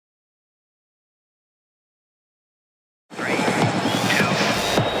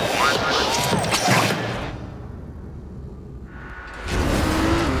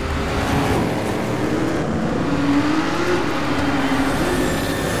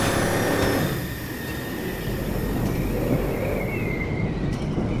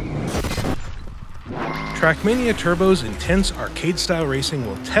Trackmania Turbo's intense arcade-style racing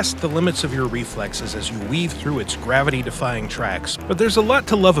will test the limits of your reflexes as you weave through its gravity-defying tracks, but there's a lot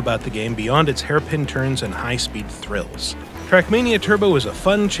to love about the game beyond its hairpin turns and high-speed thrills. Trackmania Turbo is a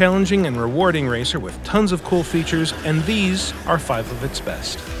fun, challenging, and rewarding racer with tons of cool features, and these are 5 of its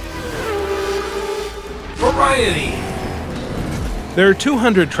best. Variety! There are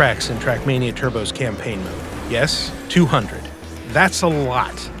 200 tracks in Trackmania Turbo's campaign mode. Yes, 200. That's a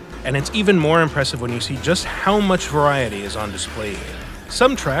lot. And it's even more impressive when you see just how much variety is on display here.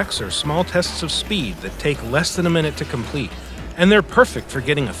 Some tracks are small tests of speed that take less than a minute to complete, and they're perfect for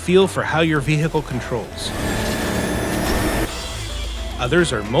getting a feel for how your vehicle controls.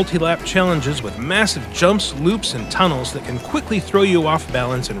 Others are multi-lap challenges with massive jumps, loops, and tunnels that can quickly throw you off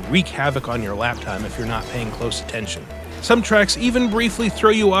balance and wreak havoc on your lap time if you're not paying close attention. Some tracks even briefly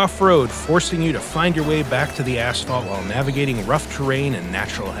throw you off-road, forcing you to find your way back to the asphalt while navigating rough terrain and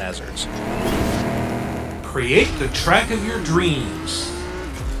natural hazards. Create the track of your dreams.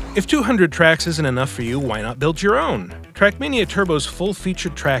 If 200 tracks isn't enough for you, why not build your own? Trackmania Turbo's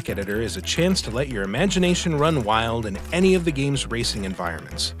full-featured track editor is a chance to let your imagination run wild in any of the game's racing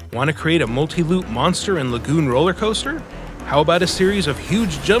environments. Want to create a multi-loop monster and lagoon roller coaster? How about a series of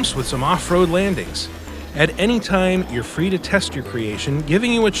huge jumps with some off-road landings? At any time, you're free to test your creation,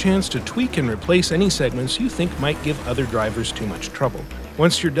 giving you a chance to tweak and replace any segments you think might give other drivers too much trouble.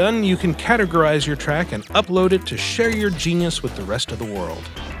 Once you're done, you can categorize your track and upload it to share your genius with the rest of the world.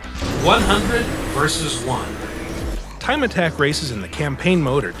 100 versus 1. Time attack races in the campaign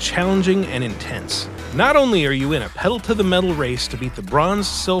mode are challenging and intense. Not only are you in a pedal-to-the-metal race to beat the bronze,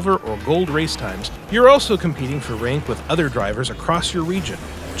 silver, or gold race times, you're also competing for rank with other drivers across your region.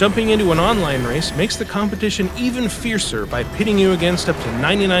 Jumping into an online race makes the competition even fiercer by pitting you against up to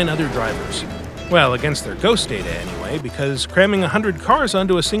 99 other drivers. Well, against their ghost data anyway, because cramming 100 cars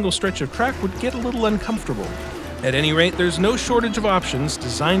onto a single stretch of track would get a little uncomfortable. At any rate, there's no shortage of options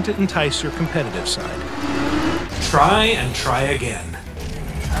designed to entice your competitive side. Try and try again.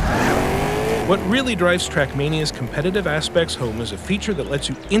 What really drives Trackmania's competitive aspects home is a feature that lets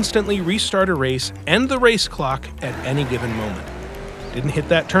you instantly restart a race and the race clock at any given moment. Didn't hit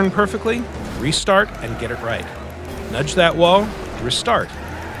that turn perfectly? Restart and get it right. Nudge that wall? Restart.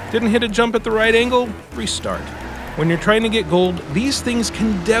 Didn't hit a jump at the right angle? Restart. When you're trying to get gold, these things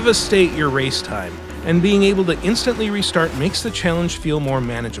can devastate your race time, and being able to instantly restart makes the challenge feel more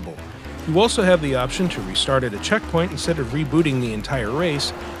manageable. You also have the option to restart at a checkpoint instead of rebooting the entire race,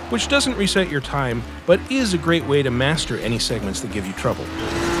 which doesn't reset your time, but is a great way to master any segments that give you trouble.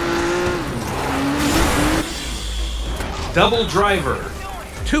 Double driver.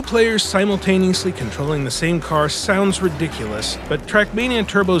 2 players simultaneously controlling the same car sounds ridiculous, but Trackmania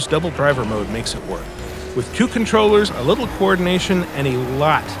Turbo's double driver mode makes it work. With 2 controllers, a little coordination, and a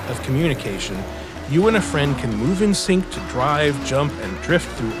lot of communication, you and a friend can move in sync to drive, jump, and drift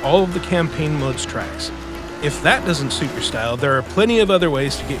through all of the campaign mode's tracks. If that doesn't suit your style, there are plenty of other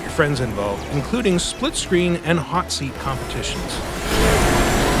ways to get your friends involved, including split screen and hot seat competitions.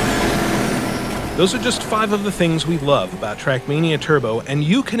 Those are just 5 of the things we love about Trackmania Turbo, and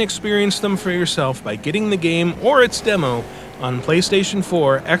you can experience them for yourself by getting the game or its demo on PlayStation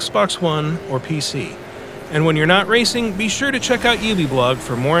 4, Xbox One, or PC. And when you're not racing, be sure to check out UbiBlog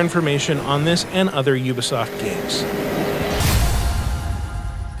for more information on this and other Ubisoft games.